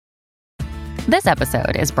This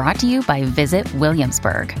episode is brought to you by Visit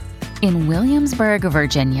Williamsburg. In Williamsburg,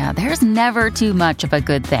 Virginia, there's never too much of a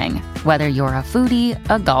good thing. Whether you're a foodie,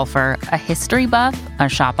 a golfer, a history buff, a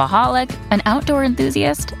shopaholic, an outdoor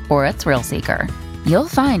enthusiast, or a thrill seeker, you'll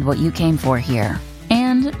find what you came for here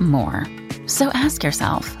and more. So ask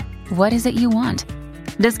yourself, what is it you want?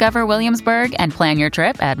 Discover Williamsburg and plan your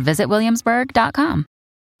trip at visitwilliamsburg.com.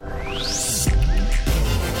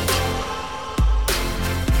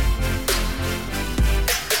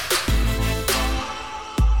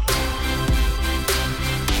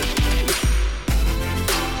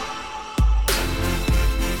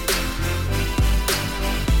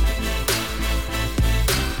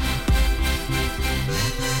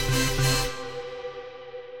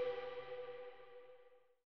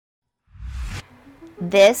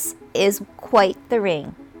 This is quite the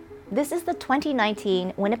ring. This is the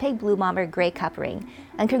 2019 Winnipeg Blue Bomber Grey Cup ring.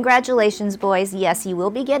 And congratulations, boys. Yes, you will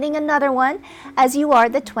be getting another one, as you are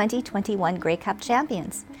the 2021 Grey Cup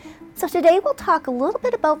champions. So today we'll talk a little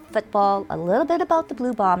bit about football, a little bit about the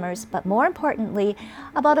Blue Bombers, but more importantly,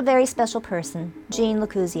 about a very special person, Gene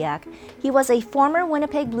Lakusiak. He was a former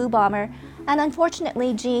Winnipeg Blue Bomber, and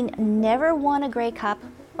unfortunately, Gene never won a Grey Cup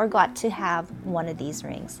or got to have one of these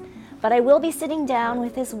rings. But I will be sitting down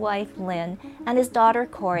with his wife, Lynn, and his daughter,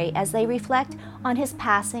 Corey, as they reflect on his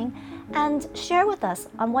passing and share with us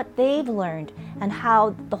on what they've learned and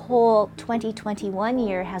how the whole 2021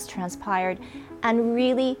 year has transpired and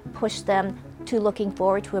really pushed them to looking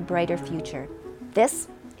forward to a brighter future. This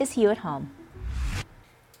is Hugh at Home.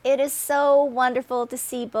 It is so wonderful to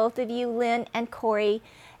see both of you, Lynn and Corey.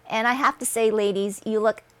 And I have to say, ladies, you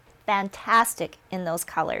look fantastic in those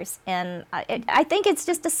colors, and I think it's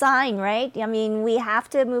just a sign, right? I mean, we have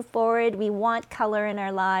to move forward. We want color in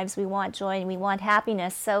our lives. We want joy and we want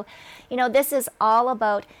happiness. So, this is all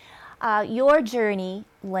about your journey,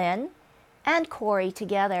 Lynn and Corey,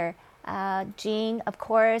 together. Gene, of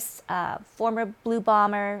course, former Blue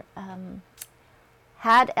Bomber,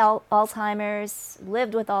 had Alzheimer's,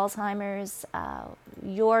 lived with Alzheimer's.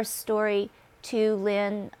 Your story to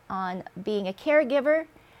Lynn on being a caregiver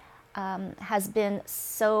has been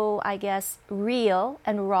so, I guess, real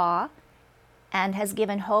and raw, and has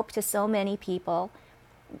given hope to so many people.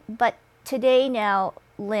 But today now,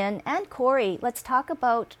 Lynn and Corey, let's talk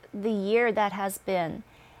about the year that has been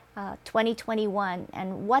 2021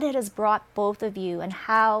 and what it has brought both of you and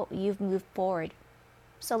how you've moved forward.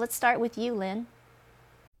 So let's start with you, Lynn.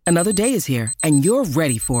 Another day is here, and you're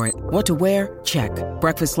ready for it. What to wear? Check.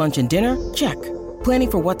 Breakfast, lunch, and dinner? Check.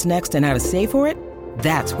 Planning for what's next and how to save for it?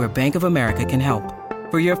 That's where Bank of America can help.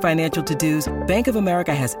 For your financial to-dos, Bank of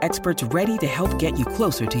America has experts ready to help get you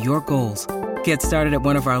closer to your goals. Get started at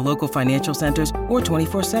one of our local financial centers or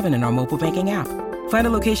 24/7 in our mobile banking app. Find a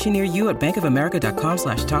location near you at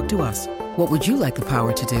bankofamerica.com/talktous. What would you like the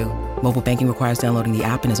power to do? Mobile banking requires downloading the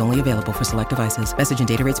app and is only available for select devices. Message and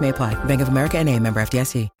data rates may apply. Bank of America N.A., member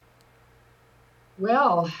FDIC.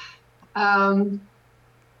 Well,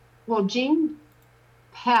 Gene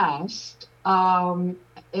passed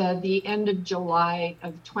at the end of July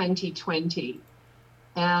of 2020.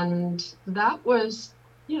 And that was,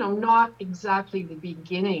 not exactly the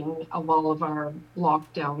beginning of all of our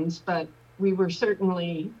lockdowns, but we were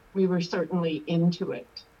certainly into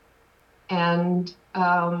it. And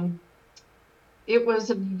it was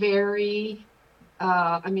a very,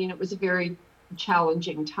 it was a very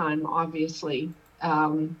challenging time, obviously,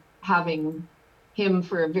 having him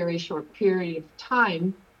for a very short period of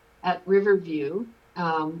time at Riverview,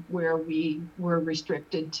 where we were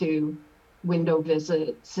restricted to window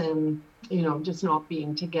visits and, just not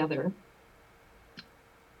being together.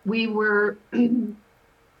 We were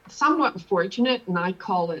somewhat fortunate, and I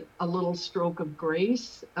call it a little stroke of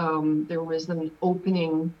grace. There was an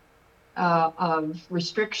opening of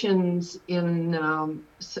restrictions in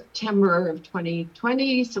September of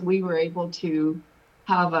 2020, so we were able to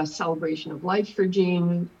have a celebration of life for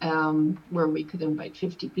Gene, where we could invite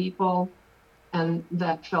 50 people, and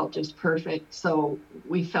that felt just perfect. So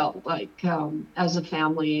we felt like, as a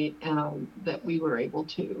family, that we were able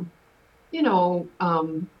to,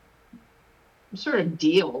 sort of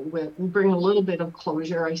deal with, bring a little bit of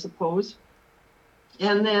closure, I suppose.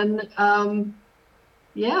 And then, and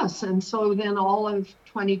so then all of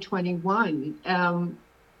 2021,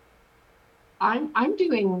 I'm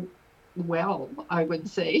doing well, I would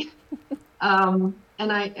say. And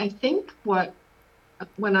I think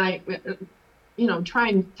when I, try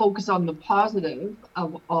and focus on the positive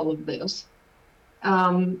of all of this,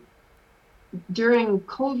 during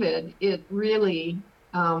COVID, it really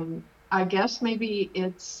I guess maybe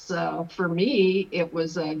it's, for me, it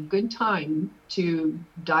was a good time to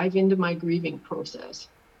dive into my grieving process.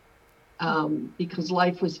 Because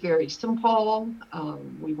life was very simple.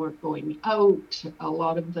 We weren't going out. A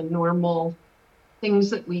lot of the normal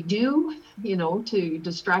things that we do, to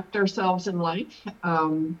distract ourselves in life,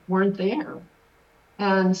 weren't there.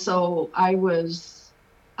 And so I was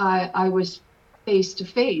face to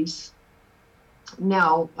face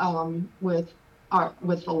now, with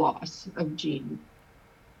the loss of Jean.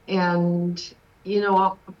 And,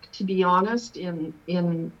 to be honest, in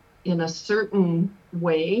a certain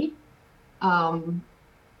way,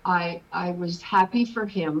 I was happy for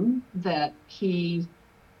him that he,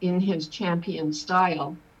 in his champion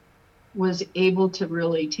style, was able to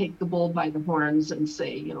really take the bull by the horns and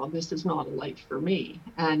say, this is not a life for me.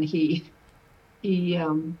 And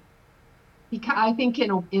I think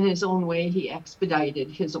in his own way, he expedited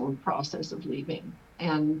his own process of leaving.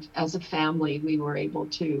 And as a family, we were able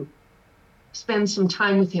to spend some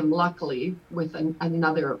time with him, luckily, with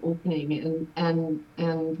another opening, and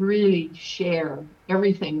really share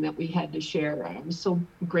everything that we had to share. I was so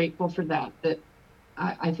grateful for that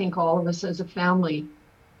I think all of us as a family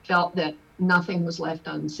felt that nothing was left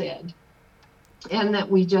unsaid, and that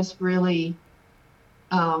we just really,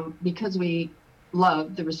 because we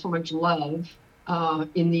loved, there was so much love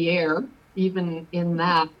in the air, even in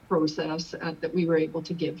that process, that we were able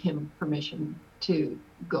to give him permission to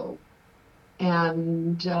go.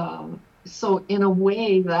 And so in a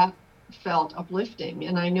way that felt uplifting.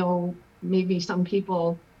 And I know maybe some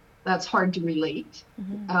people, that's hard to relate,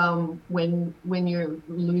 when you're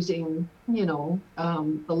losing, the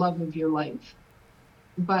love of your life.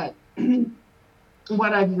 But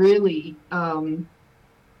what I've really,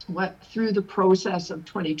 through the process of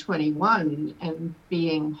 2021 and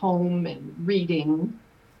being home and reading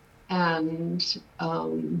and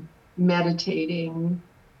meditating,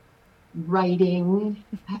 writing,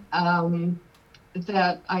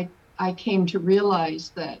 that I came to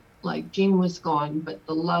realize that, like, Jean was gone, but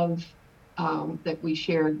the love that we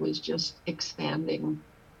shared was just expanding.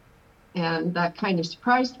 And that kind of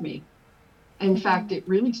surprised me. In fact, it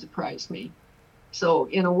really surprised me. So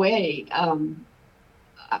in a way,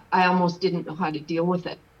 I almost didn't know how to deal with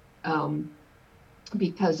it,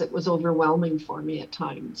 because it was overwhelming for me at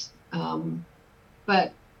times.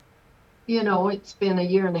 But it's been a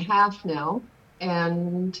year and a half now,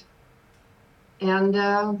 and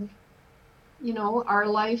our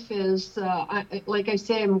life is, like I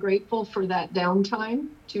say, I'm grateful for that downtime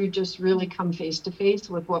to just really come face to face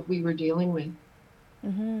with what we were dealing with.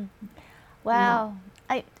 Mm-hmm. Wow.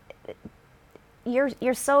 Yeah.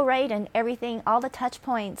 You're so right in everything, all the touch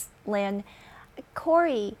points, Lynn.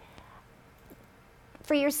 Corey,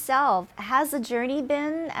 for yourself, has the journey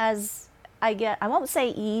been as, I won't say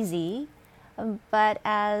easy, but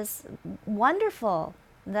as wonderful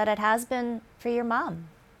that it has been for your mom?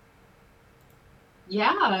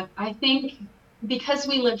 Yeah, I think because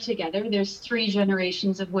we live together, there's 3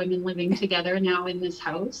 generations of women living together now in this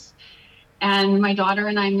house. And my daughter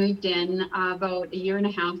and I moved in about a year and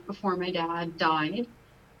a half before my dad died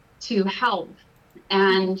to help.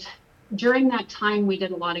 And during that time, we did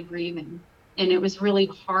a lot of grieving. And it was really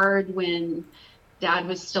hard when Dad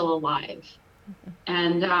was still alive.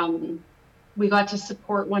 And we got to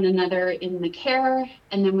support one another in the care.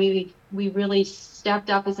 And then we really stepped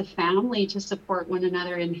up as a family to support one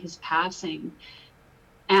another in his passing.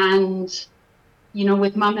 And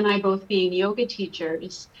with Mom and I both being yoga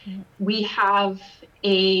teachers, we have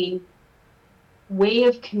a way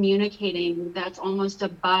of communicating that's almost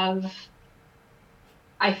above,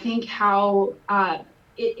 I think, how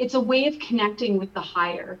it's a way of connecting with the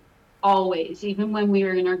higher, always. Even when we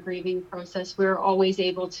were in our grieving process, we were always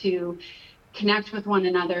able to connect with one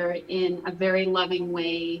another in a very loving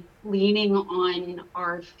way, leaning on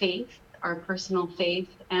our faith, our personal faith.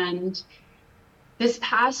 And this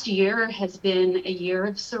past year has been a year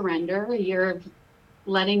of surrender, a year of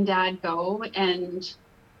letting Dad go. And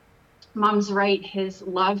Mom's right, his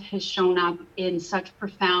love has shown up in such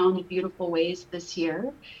profound, beautiful ways this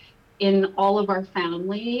year in all of our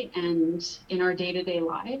family and in our day-to-day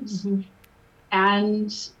lives. Mm-hmm.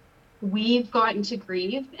 And we've gotten to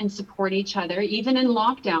grieve and support each other. Even in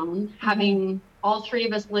lockdown, mm-hmm. having all 3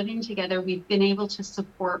 of us living together, we've been able to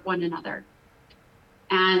support one another.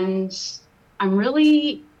 And I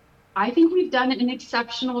think we've done an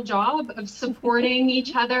exceptional job of supporting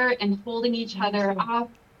each other and holding each other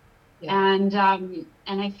up. Yeah. And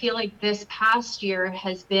I feel like this past year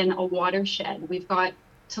has been a watershed. We've got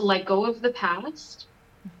to let go of the past,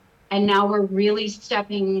 and now we're really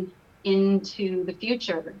stepping into the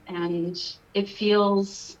future. And it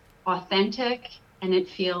feels authentic and it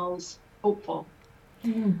feels hopeful.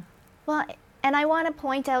 Well, and I want to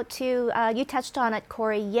point out too, you touched on it,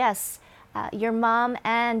 Corey. Yes, your mom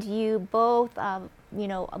and you both,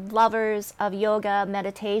 lovers of yoga,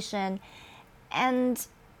 meditation. And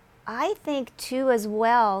I think too as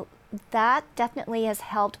well, that definitely has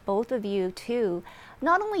helped both of you too,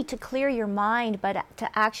 not only to clear your mind, but to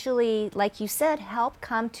actually, like you said, help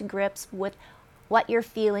come to grips with what you're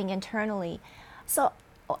feeling internally. So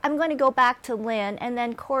I'm going to go back to Lynn, and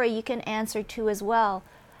then Corey, you can answer too as well.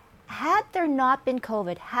 Had there not been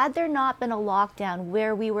COVID, had there not been a lockdown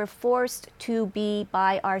where we were forced to be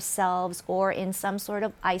by ourselves or in some sort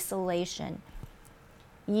of isolation,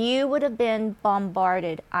 you would have been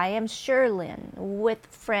bombarded, I am sure, Lynn, with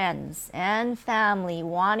friends and family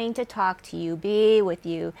wanting to talk to you, be with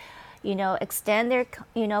you, extend their,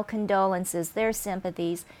 condolences, their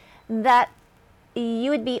sympathies, that you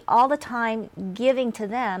would be all the time giving to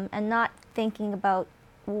them and not thinking about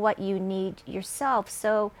what you need yourself.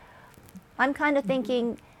 So I'm kind of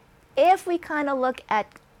thinking, if we kind of look at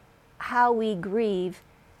how we grieve,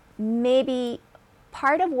 maybe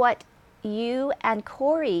part of what you and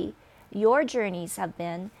Corey, your journeys have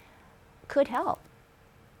been, could help.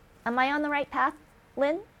 Am I on the right path,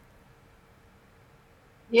 Lynn?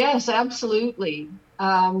 Yes, absolutely.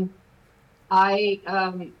 I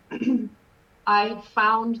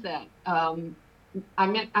found that I'm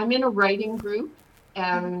in a writing group,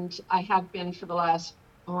 and I have been for the last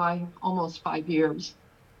almost 5 years,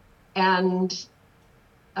 and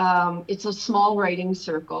it's a small writing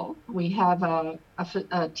circle. We have a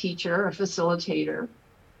teacher, a facilitator,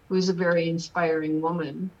 who's a very inspiring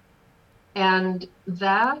woman, and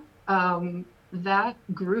that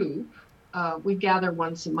group, we gather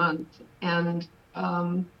once a month, and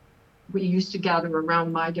we used to gather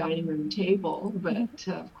around my dining room table, but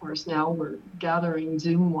of course now we're gathering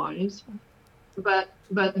Zoom-wise. But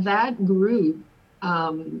that group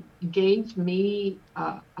gave me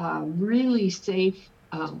a really safe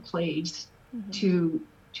place to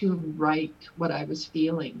write what I was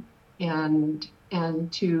feeling, and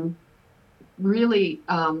to really,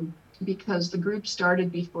 because the group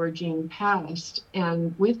started before Jean passed,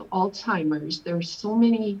 and with Alzheimer's, there's so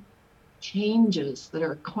many changes that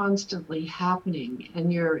are constantly happening,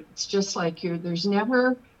 and it's just like there's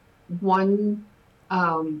never one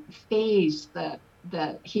phase that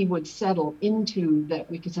he would settle into that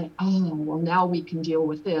we could say, oh, well, now we can deal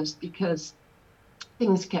with this, because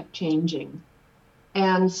things kept changing.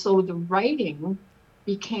 And so the writing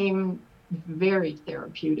became very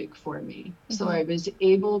therapeutic for me. So I was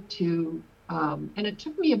able to, and it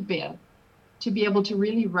took me a bit to be able to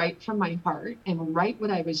really write from my heart and write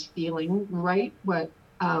what I was feeling, write what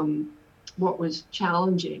was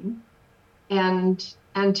challenging, and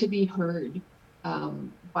to be heard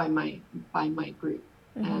by my group,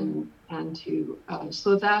 and to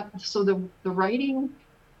so the writing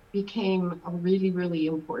became a really, really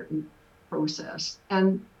important process.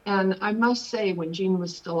 And I must say, when Jean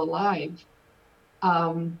was still alive,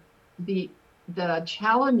 the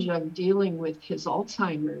challenge of dealing with his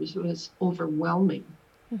Alzheimer's was overwhelming.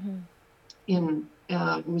 It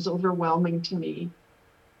was overwhelming to me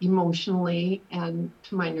emotionally and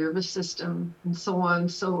to my nervous system and so on.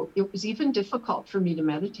 So it was even difficult for me to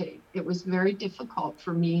meditate. It was very difficult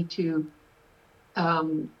for me to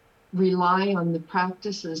rely on the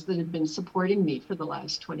practices that had been supporting me for the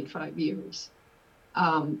last 25 years.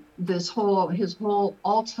 His whole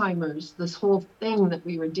Alzheimer's, this whole thing that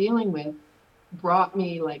we were dealing with, brought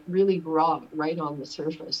me like really raw right on the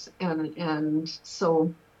surface, and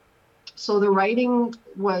so the writing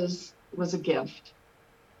was a gift,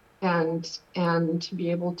 and to be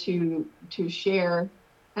able to share.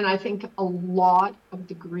 And I think a lot of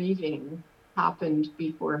the grieving happened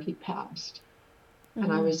before he passed,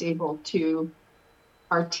 and I was able to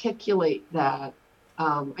articulate that.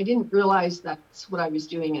 I didn't realize that's what I was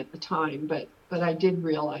doing at the time, but I did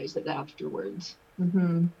realize it afterwards.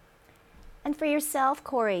 And for yourself,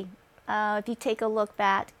 Corey, if you take a look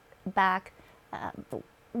back,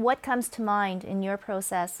 what comes to mind in your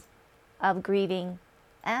process of grieving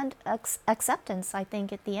and acceptance, I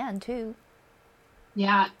think, at the end, too?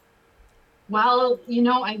 Yeah. Well,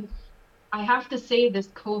 I have to say, this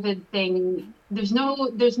COVID thing, there's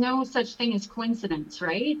no such thing as coincidence,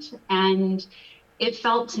 right? And it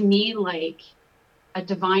felt to me like a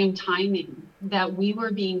divine timing that we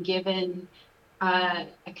were being given a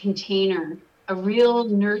container, a real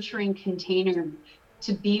nurturing container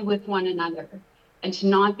to be with one another and to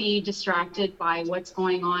not be distracted by what's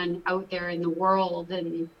going on out there in the world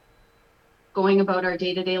and going about our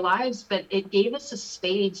day-to-day lives. But it gave us a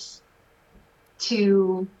space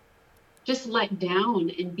to just let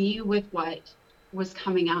down and be with what was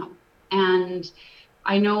coming up. And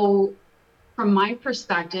I know from my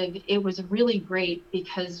perspective, it was really great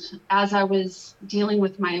because as I was dealing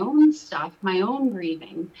with my own stuff, my own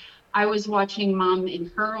grieving, I was watching Mom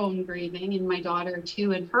in her own grieving and my daughter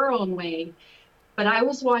too in her own way. But I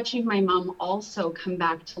was watching my mom also come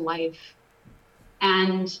back to life.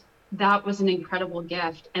 And that was an incredible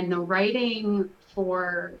gift. And the writing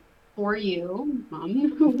for you,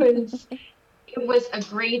 Mom, it was a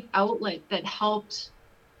great outlet that helped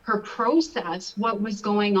her process what was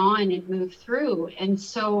going on and move through. And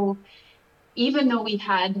so even though we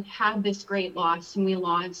had this great loss and we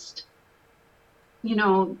lost,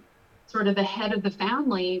 sort of the head of the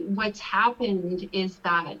family, what's happened is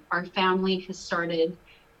that our family has started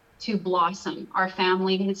to blossom. Our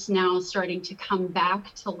family is now starting to come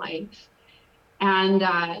back to life. And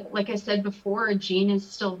like I said before, Gene is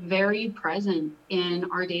still very present in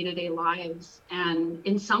our day-to-day lives. And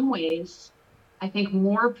in some ways, I think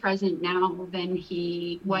more present now than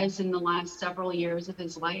he was in the last several years of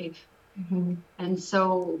his life. Mm-hmm. And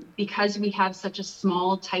so because we have such a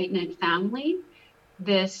small, tight-knit family,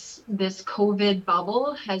 this COVID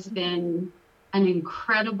bubble has been an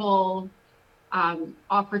incredible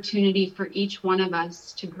opportunity for each one of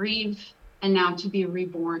us to grieve and now to be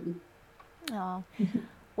reborn. Oh,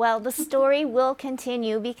 well, the story will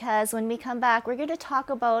continue because when we come back, we're going to talk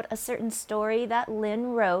about a certain story that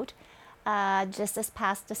Lynn wrote just this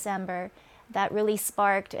past December that really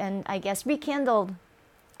sparked and I guess rekindled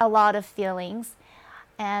a lot of feelings.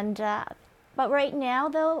 And but right now,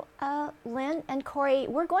 though, Lynn and Corey,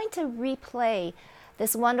 we're going to replay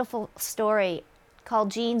this wonderful story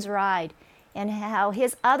called Gene's Ride and how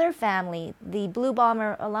his other family, the Blue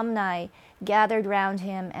Bomber alumni, gathered around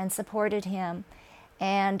him and supported him.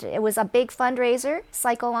 And it was a big fundraiser,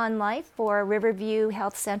 Cycle on Life, for Riverview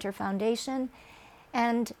Health Center Foundation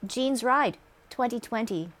and Gene's Ride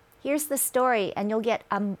 2020. Here's the story, and you'll get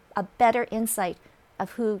a better insight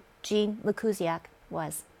of who Gene Lakusiak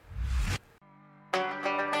was.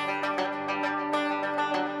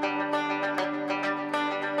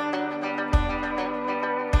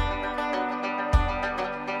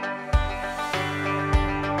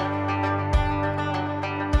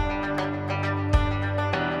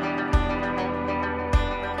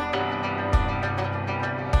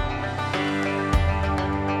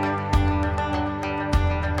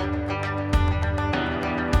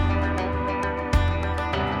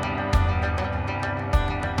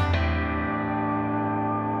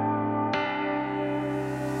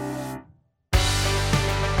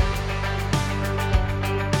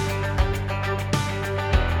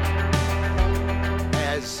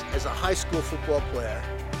 As a high school football player,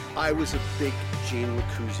 I was a big Gene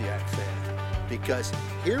Lakusiak fan because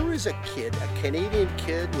here is a kid, a Canadian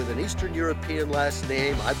kid with an Eastern European last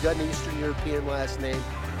name. I've got an Eastern European last name.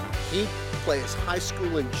 He plays high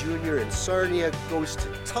school and junior in Sarnia, goes to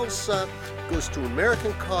Tulsa, goes to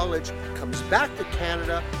American college, comes back to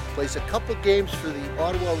Canada, plays a couple games for the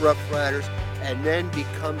Ottawa Rough Riders, and then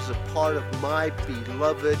becomes a part of my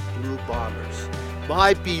beloved Blue Bombers.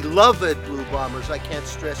 My beloved Blue Bombers, I can't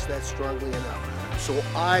stress that strongly enough. So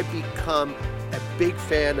I become a big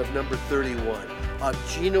fan of number 31, of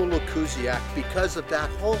Gino Lakusiak, because of that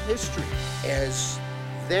whole history. As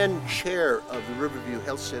then chair of the Riverview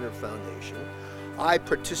Health Center Foundation, I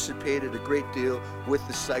participated a great deal with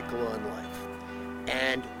the Cycle on Life.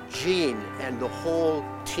 And Gene and the whole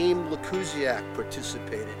team Lakusiak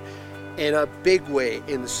participated in a big way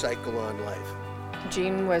in the Cycle on Life.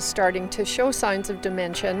 Gene was starting to show signs of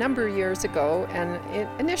dementia a number of years ago, and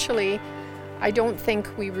initially I don't think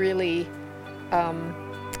we really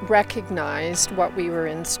recognized what we were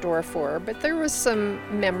in store for, but there was some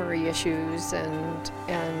memory issues and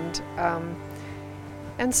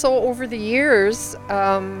so over the years,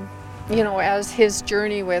 as his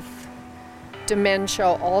journey with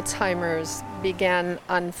dementia, Alzheimer's began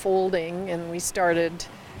unfolding, and we started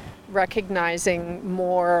recognizing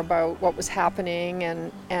more about what was happening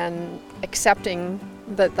and accepting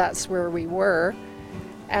that that's where we were.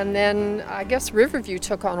 And then I guess Riverview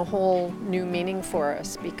took on a whole new meaning for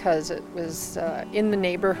us because it was in the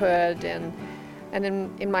neighborhood, and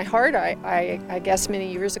in my heart, I guess many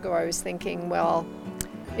years ago I was thinking, well,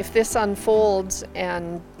 if this unfolds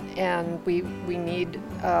and we need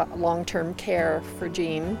long-term care for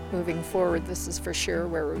Gene moving forward, this is for sure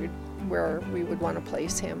where we would want to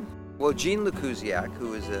place him. Well, Gene Lakusiak,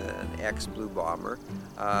 who is an ex-Blue Bomber,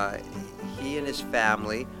 he and his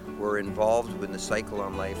family were involved with the Cycle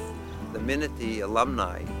on Life the minute the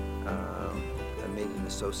alumni made an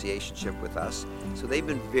associationship with us. So they've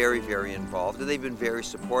been very, very involved, and they've been very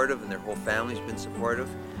supportive, and their whole family's been supportive.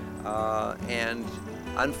 And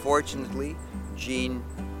unfortunately, Gene,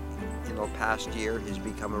 in the past year, has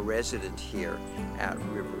become a resident here at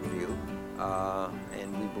Riverview,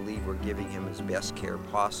 and we believe we're giving him his best care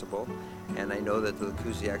possible. And I know that the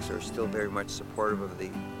Lakusiaks are still very much supportive of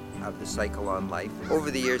the Cycle on Life.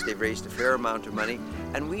 Over the years, they've raised a fair amount of money,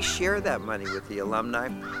 and we share that money with the alumni,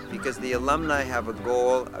 because the alumni have a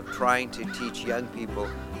goal of trying to teach young people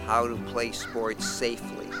how to play sports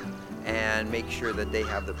safely and make sure that they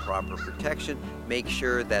have the proper protection, make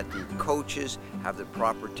sure that the coaches have the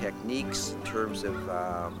proper techniques in terms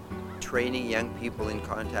of training young people in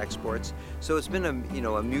contact sports. So it's been a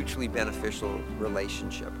mutually beneficial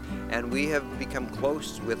relationship, and we have become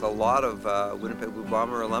close with a lot of Winnipeg Blue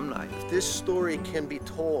Bomber alumni. If this story can be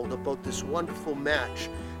told about this wonderful match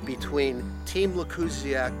between Team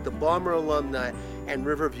Lakusiak, the Bomber alumni, and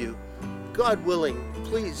Riverview, God willing,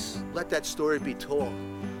 please let that story be told.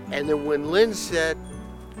 And then when Lynn said,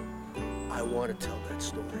 I want to tell that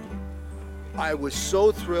story, I was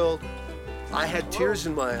so thrilled. I had tears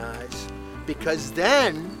in my eyes, because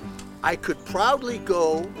then I could proudly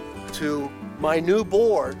go to my new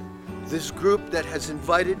board, this group that has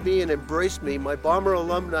invited me and embraced me, my Bomber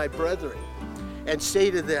alumni brethren, and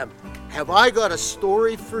say to them, have I got a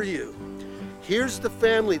story for you? Here's the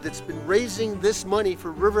family that's been raising this money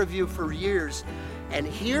for Riverview for years, and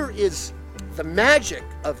here is the magic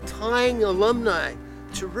of tying alumni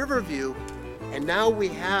to Riverview. And now we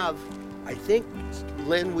have, I think,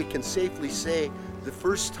 Lynn, we can safely say, the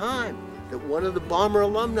first time that one of the Bomber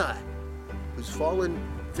alumni who's fallen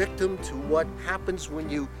victim to what happens when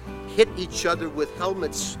you hit each other with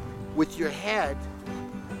helmets with your head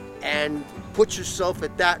and put yourself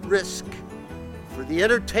at that risk for the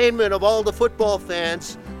entertainment of all the football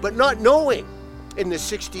fans, but not knowing in the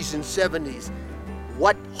 60s and 70s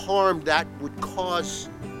what harm that would cause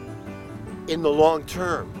in the long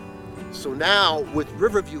term. So now, with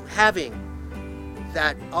Riverview having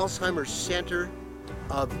that Alzheimer's Center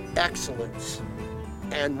of Excellence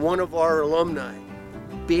and one of our alumni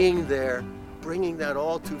being there, bringing that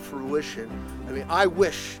all to fruition, I mean, I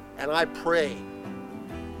wish and I pray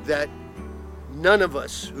that none of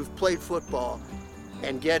us who've played football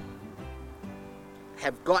and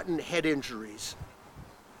have gotten head injuries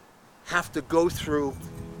have to go through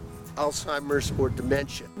Alzheimer's or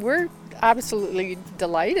dementia. We're absolutely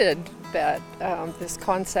delighted that this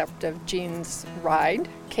concept of Gene's ride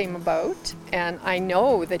came about, and I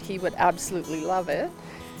know that he would absolutely love it.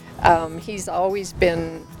 He's always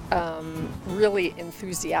been really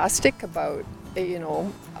enthusiastic about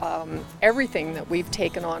everything that we've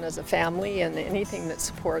taken on as a family and anything that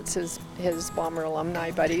supports his Bomber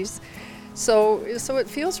alumni buddies. So it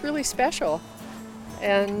feels really special.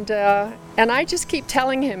 And I just keep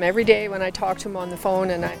telling him every day when I talk to him on the phone,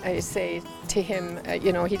 and I say to him,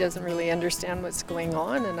 he doesn't really understand what's going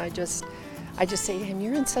on, and I just say to him,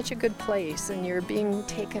 you're in such a good place, and you're being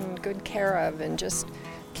taken good care of, and just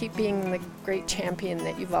keep being the great champion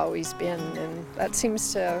that you've always been, and that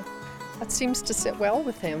seems to sit well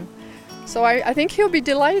with him. So I think he'll be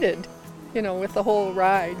delighted, with the whole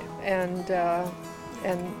ride, and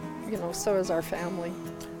so is our family.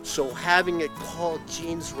 So having it called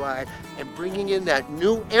Gene's Ride and bringing in that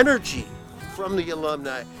new energy from the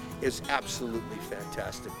alumni is absolutely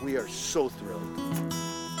fantastic. We are so thrilled.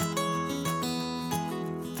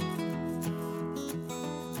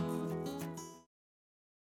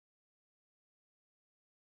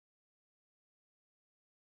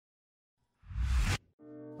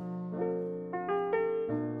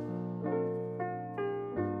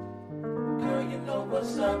 Girl, you know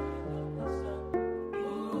what's up.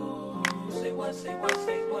 Say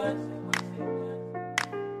what?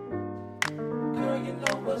 Girl, you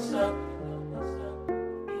know what's up.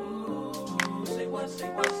 Ooh, say what? So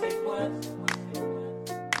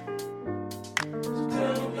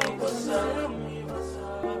tell me what's up.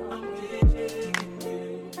 I'm digging you.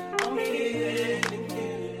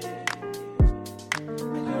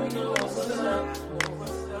 Girl, you know what's up.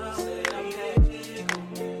 Say I'm digging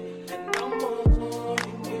you, and I'm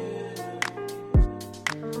wanting you.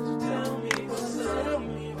 So tell me what's up.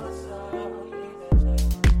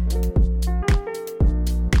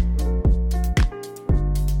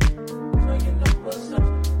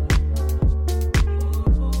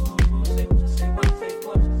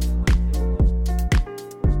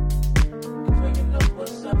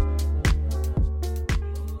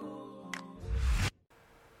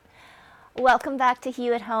 Welcome back to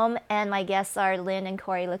Hugh at Home, and my guests are Lynn and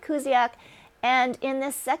Corey Lakusiak. And in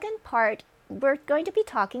this second part, we're going to be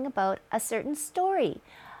talking about a certain story.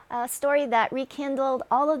 A story that rekindled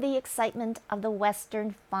all of the excitement of the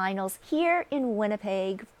Western Finals here in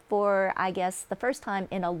Winnipeg for, I guess, the first time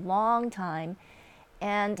in a long time.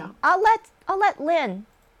 And Yeah. I'll let Lynn,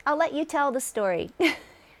 I'll let you tell the story.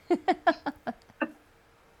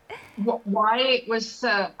 Why it was,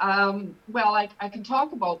 well, I can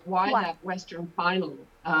talk about why Why? that Western final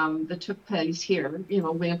that took place here,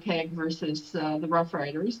 Winnipeg versus the Rough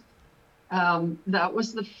Riders. That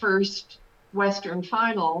was the first Western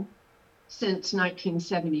final since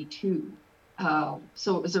 1972.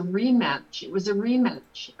 So it was a rematch. It was a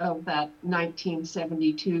rematch of that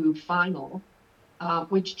 1972 final,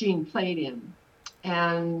 which Jean played in.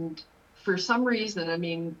 And for some reason, I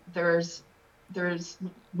mean,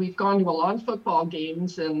 we've gone to a lot of football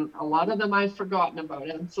games, and a lot of them I've forgotten about,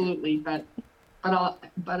 absolutely. But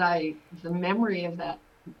the memory of that,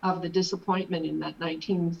 of the disappointment in that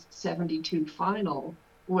 1972 final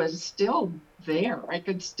was still there. I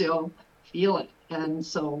could still feel it. And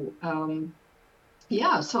so,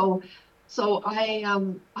 so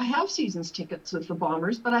I have seasons tickets with the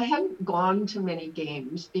Bombers, but I haven't gone to many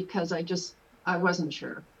games because I wasn't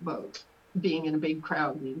sure about being in a big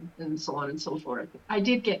crowd and so on and so forth. I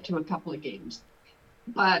did get to a couple of games,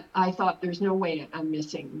 but I thought there's no way I'm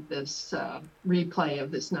missing this replay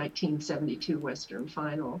of this 1972 Western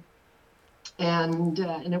final. And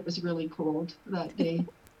it was really cold that day.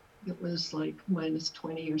 It was like minus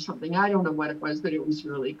 20 or something. I don't know what it was, but it was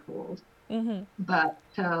really cold. Mm-hmm. But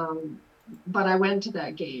I went to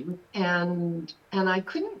that game, and I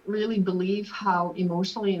couldn't really believe how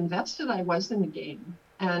emotionally invested I was in the game.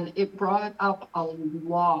 And it brought up a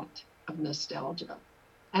lot of nostalgia.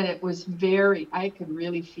 And it was I could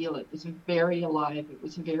really feel it. It was very alive. It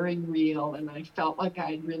was very real. And I felt like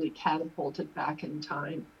I'd really catapulted back in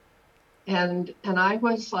time. And I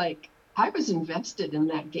was like, I was invested in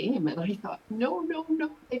that game. And I thought, no,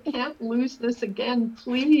 they can't lose this again.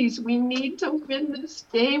 Please, we need to win this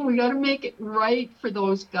game. We got to make it right for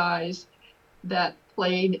those guys that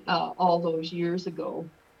played all those years ago.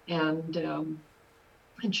 And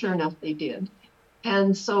sure enough, they did.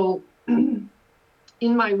 And so in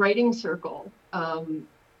my writing circle,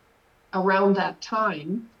 around that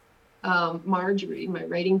time, Marjorie, my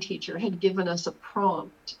writing teacher, had given us a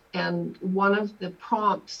prompt. And one of the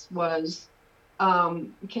prompts was,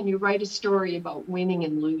 can you write a story about winning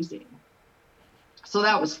and losing? So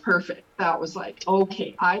that was perfect. That was like,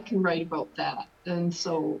 okay, I can write about that. And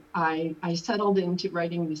so I settled into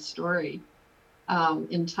writing this story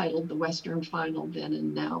entitled The Western Final Then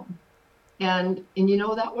and Now. And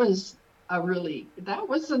that was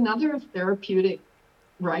another therapeutic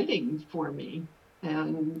writing for me.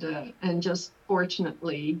 And just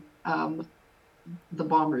fortunately, the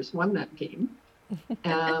Bombers won that game.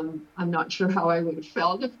 I'm not sure how I would have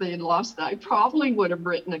felt if they had lost. I probably would have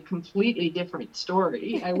written a completely different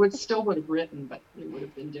story. I still would have written, but it would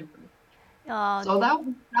have been different. So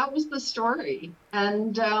that was the story.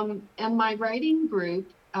 And my writing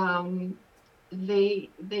group, they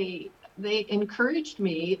encouraged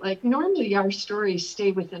me. Like, normally our stories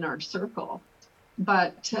stay within our circle,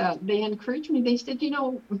 but they encouraged me. They said,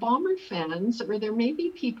 Bomber fans, or there may be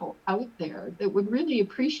people out there that would really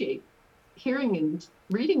appreciate hearing and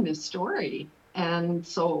reading this story. And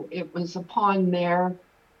so it was upon their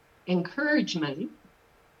encouragement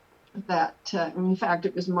that, in fact,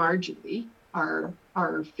 it was Marjorie, our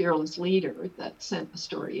fearless leader, that sent the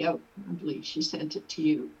story out. I believe she sent it to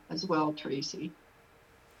you as well, Tracy.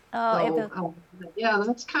 Yeah,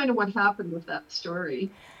 that's kind of what happened with that story.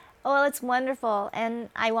 Well, it's wonderful. And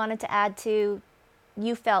I wanted to add to,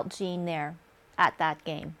 you felt Jean there at that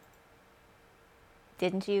game.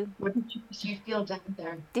 Didn't you? What did you feel down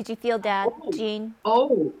there? Did you feel Dad, Jean?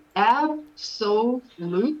 Oh, absolutely.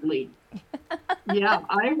 Yeah,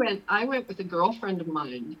 I went with a girlfriend of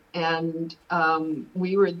mine, and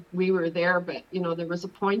we were there, but there was a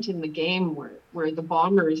point in the game where the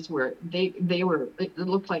Bombers it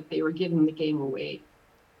looked like they were giving the game away.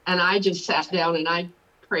 And I just sat down and I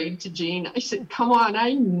prayed to Jean. I said, come on,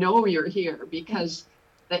 I know you're here, because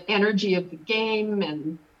the energy of the game,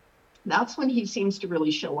 and that's when he seems to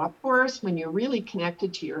really show up for us, when you're really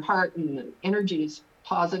connected to your heart and the energy is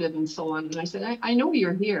positive and so on. And I said, I know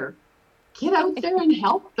you're here. Get out there and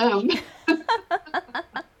help them.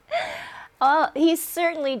 Well, he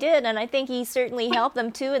certainly did, and I think he certainly helped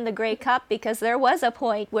them too in the Grey Cup, because there was a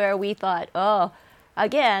point where we thought, oh,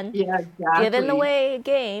 again, yeah, exactly. giving away a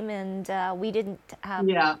game, and we didn't have.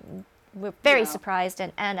 Yeah. We're very surprised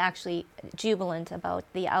and actually jubilant about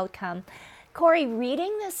the outcome. Corey,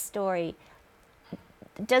 reading this story,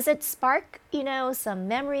 does it spark, some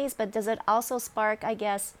memories, but does it also spark, I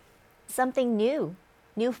guess, something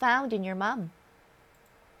newfound in your mom?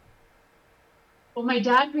 Well, my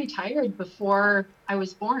dad retired before I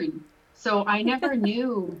was born, so I never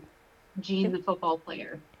knew Jean, the football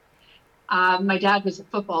player. My dad was a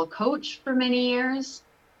football coach for many years,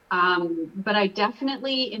 but I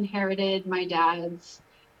definitely inherited my dad's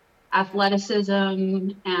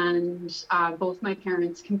athleticism and both my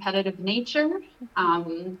parents' competitive nature.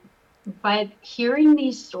 But hearing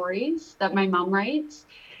these stories that my mom writes,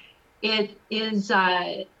 it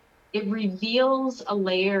reveals a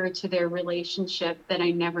layer to their relationship that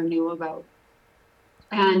I never knew about.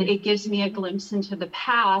 And it gives me a glimpse into the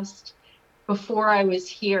past before I was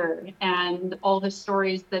here and all the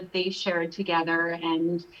stories that they shared together,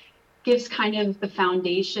 and gives kind of the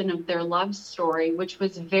foundation of their love story, which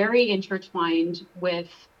was very intertwined with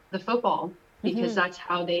the football, because that's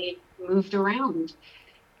how they moved around.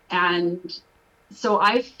 And so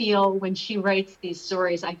I feel when she writes these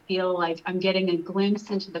stories, I feel like I'm getting a glimpse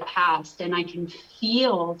into the past, and I can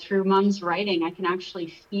feel through Mom's writing, I can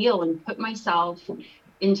actually feel and put myself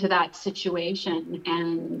into that situation.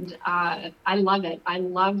 And I love it. I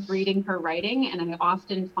love reading her writing, and I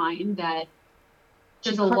often find that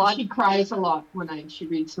there's a lot. She cries a lot when she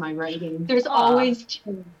reads my writing. There's always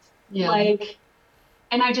tears. Yeah.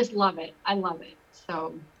 And I just love it. I love it.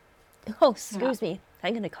 So. Oh, excuse me.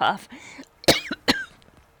 I'm going to cough.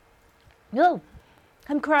 No,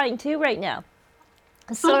 I'm crying too right now.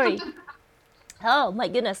 Sorry. Oh, my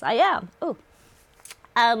goodness, I am. Oh.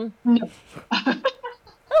 No.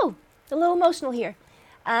 Oh, a little emotional here.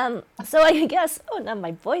 So I guess, now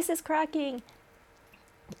my voice is cracking.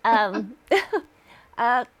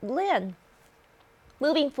 Lynn,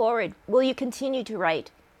 moving forward, will you continue to write?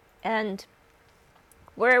 And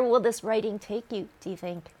where will this writing take you, do you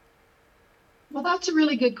think? Well, that's a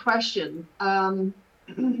really good question.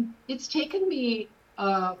 It's taken me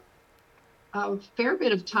a fair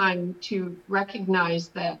bit of time to recognize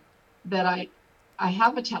that I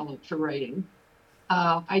have a talent for writing.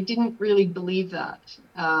 I didn't really believe that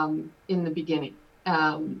in the beginning,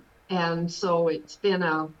 and so it's been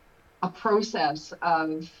a process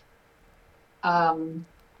of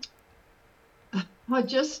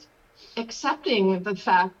just accepting the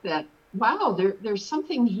fact that, wow, there's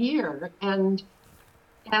something here, and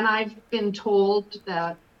I've been told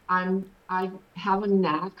that I have a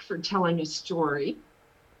knack for telling a story,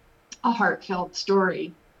 a heartfelt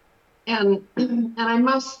story, and I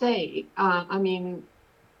must say, I mean,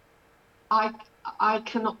 I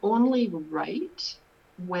can only write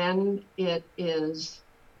when it is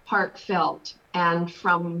heartfelt and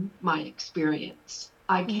from my experience.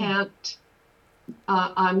 I can't.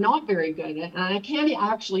 I'm not very good at it, and I can't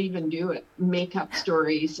actually even do it, make up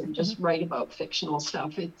stories and just write about fictional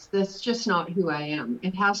stuff. That's just not who I am.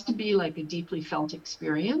 It has to be like a deeply felt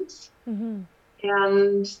experience.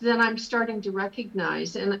 And then I'm starting to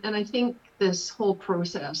recognize, and I think this whole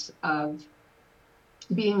process of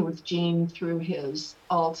being with Gene through his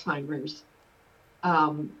Alzheimer's,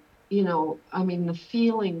 I mean, the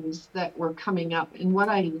feelings that were coming up and what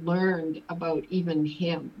I learned about even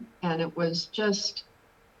him. And it was just,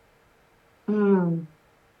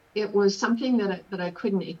 it was something that I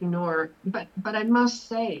couldn't ignore. But I must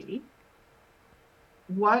say,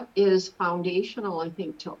 what is foundational, I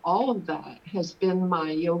think, to all of that has been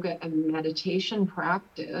my yoga and meditation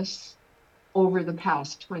practice over the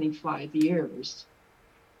past 25 years.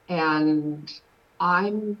 And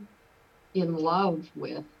I'm in love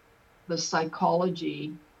with the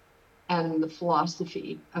psychology and the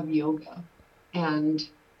philosophy of yoga. And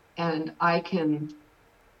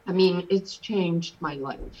it's changed my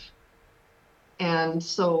life. And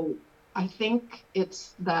so I think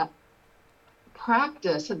it's that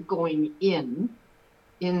practice of going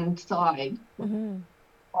inside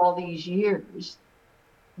all these years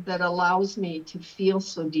that allows me to feel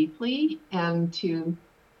so deeply and to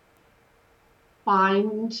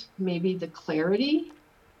find maybe the clarity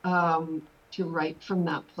to write from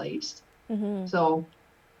that place. So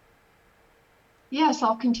yes,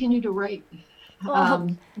 I'll continue to write a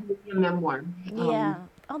memoir.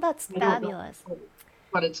 That's fabulous.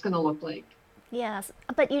 What it's going to look like. Yes,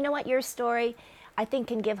 but you know what? Your story, I think,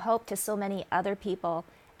 can give hope to so many other people,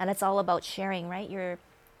 and it's all about sharing, right? Your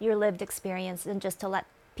lived experience, and just to let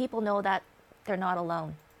people know that they're not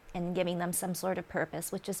alone, and giving them some sort of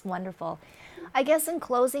purpose, which is wonderful. I guess in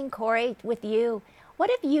closing, Corey, with you, what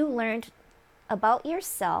have you learned about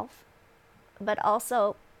yourself, but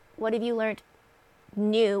also what have you learned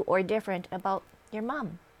new or different about your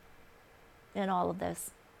mom in all of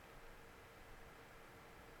this?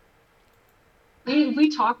 We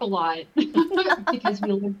talk a lot because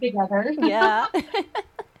we live together. Yeah.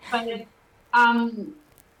 But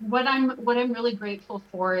what I'm really grateful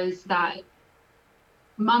for is that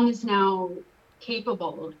Mom is now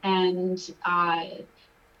capable and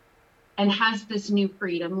has this new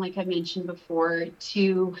freedom, like I mentioned before,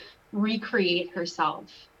 to recreate herself.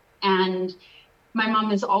 And my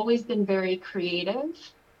mom has always been very creative.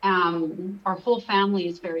 Our whole family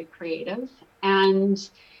is very creative. And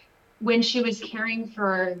when she was caring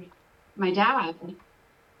for my dad,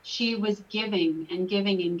 she was giving and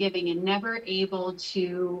giving and giving and never able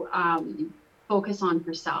to focus on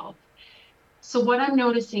herself. So what I'm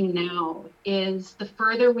noticing now is the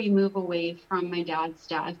further we move away from my dad's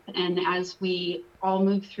death, and as we all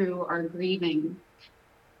move through our grieving,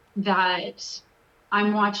 that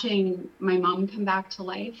I'm watching my mom come back to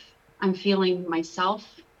life. I'm feeling myself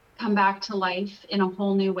come back to life in a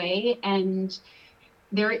whole new way. And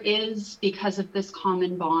there is, because of this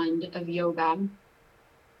common bond of yoga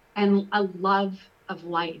and a love of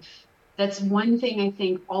life. That's one thing I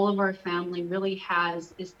think all of our family really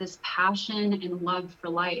has, is this passion and love for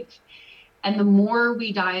life. And the more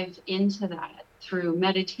we dive into that through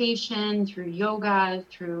meditation, through yoga,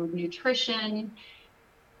 through nutrition,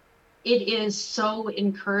 it is so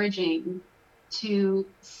encouraging to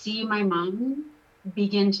see my mom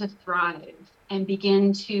begin to thrive and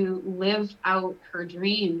begin to live out her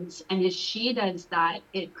dreams. And as she does that,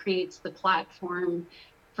 it creates the platform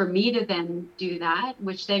for me to then do that,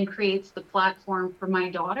 which then creates the platform for my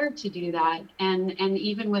daughter to do that, and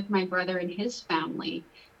even with my brother and his family.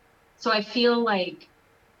 So I feel like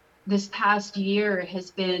this past year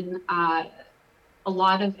has been a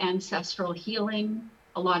lot of ancestral healing,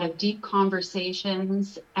 a lot of deep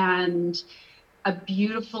conversations, and a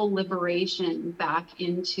beautiful liberation back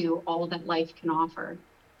into all that life can offer.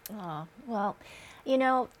 Oh, well, you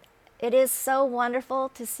know, it is so wonderful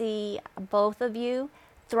to see both of you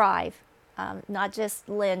thrive. Not just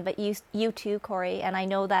Lynn, but you too, Corey. And I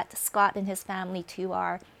know that Scott and his family too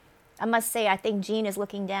are. I must say, I think Gene is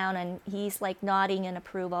looking down and he's like nodding in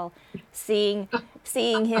approval, seeing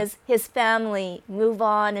his family move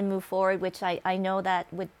on and move forward, which I know that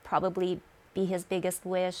would probably be his biggest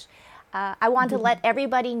wish. I want to let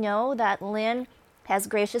everybody know that Lynn has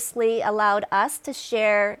graciously allowed us to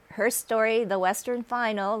share her story, the Western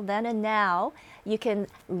Final, then and now. You can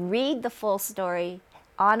read the full story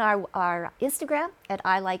on our Instagram at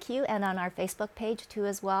I Like You, and on our Facebook page too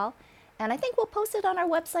as well. And I think we'll post it on our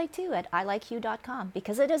website too at ilikeyou.com,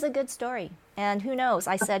 because it is a good story. And who knows,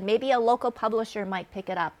 I said maybe a local publisher might pick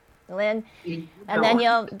it up, Lynn, and then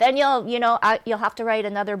you'll have to write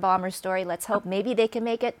another bomber story. Let's hope maybe they can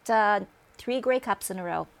make it 3 Grey Cups in a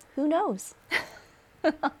row. Who knows?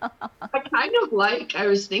 I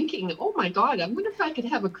was thinking, oh my God, I wonder if I could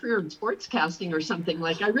have a career in sportscasting or something.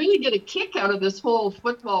 Like, I really get a kick out of this whole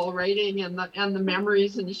football writing and the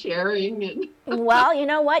memories and sharing. And well, you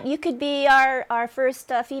know what? You could be our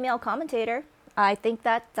first female commentator. I think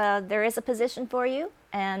that there is a position for you,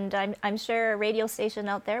 and I'm sure a radio station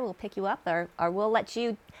out there will pick you up, or we'll let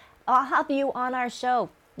you. I'll have you on our show.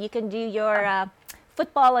 You can do your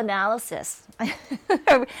football analysis.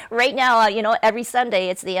 Right now, every Sunday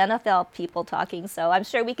it's the NFL people talking, so I'm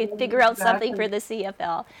sure we could figure out something for the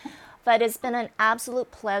CFL. But it's been an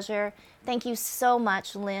absolute pleasure. Thank you so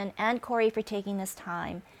much, Lynn and Corey, for taking this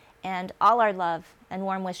time. And all our love and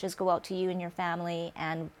warm wishes go out to you and your family,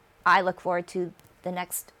 and I look forward to the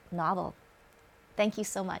next novel. Thank you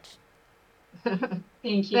so much. Thank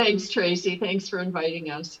you. Thanks, Tracy. Thanks for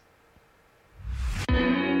inviting us.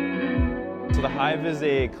 So the Hive is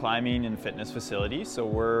a climbing and fitness facility, so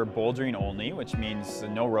we're bouldering only, which means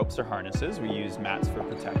no ropes or harnesses. We use mats for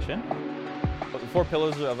protection. But the 4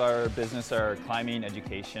 pillars of our business are climbing,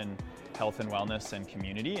 education, health and wellness, and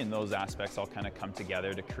community, and those aspects all kind of come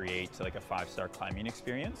together to create like a 5-star climbing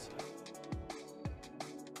experience.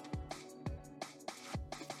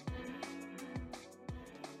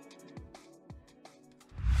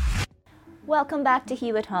 Welcome back to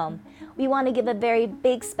Hue at Home. We want to give a very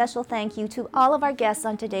big special thank you to all of our guests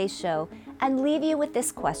on today's show and leave you with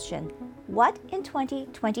this question. What in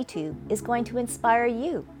 2022 is going to inspire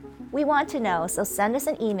you? We want to know, so send us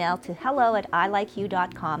an email to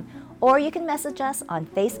hello@ilikeyou.com, or you can message us on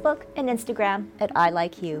Facebook and Instagram at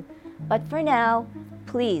ilikeyou. But for now,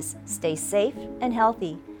 please stay safe and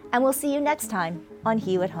healthy, and we'll see you next time on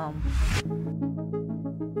Hue at Home.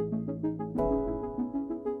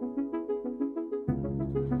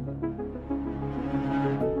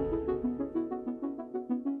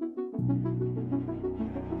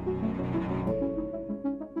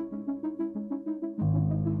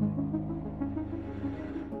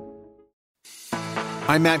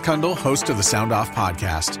 I'm Matt Kundle, host of the Sound Off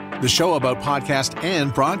Podcast, the show about podcast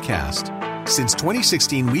and broadcast. Since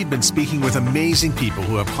 2016, we've been speaking with amazing people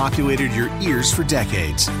who have populated your ears for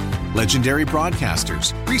decades. Legendary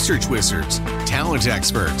broadcasters, research wizards, talent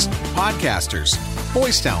experts, podcasters,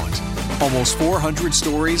 voice talent. Almost 400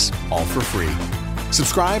 stories, all for free.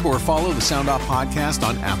 Subscribe or follow the Sound Off Podcast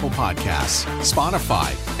on Apple Podcasts,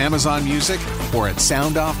 Spotify, Amazon Music, or at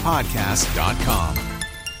soundoffpodcast.com.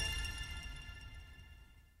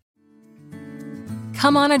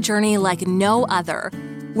 Come on a journey like no other,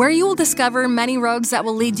 where you will discover many roads that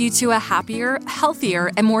will lead you to a happier, healthier,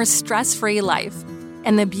 and more stress-free life.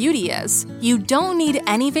 And the beauty is, you don't need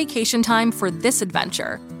any vacation time for this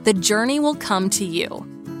adventure. The journey will come to you.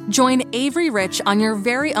 Join Avery Rich on your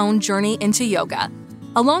very own journey into yoga.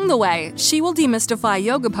 Along the way, she will demystify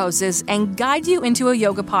yoga poses and guide you into a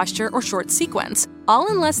yoga posture or short sequence, all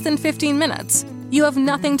in less than 15 minutes. You have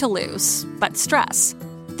nothing to lose but stress.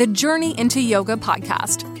 The Journey into Yoga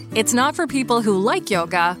podcast. It's not for people who like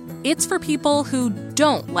yoga, it's for people who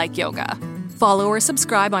don't like yoga. Follow or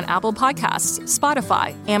subscribe on Apple Podcasts,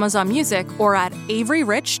 Spotify, Amazon Music, or at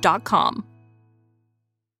averyrich.com.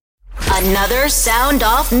 Another Sound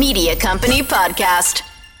Off Media Company podcast.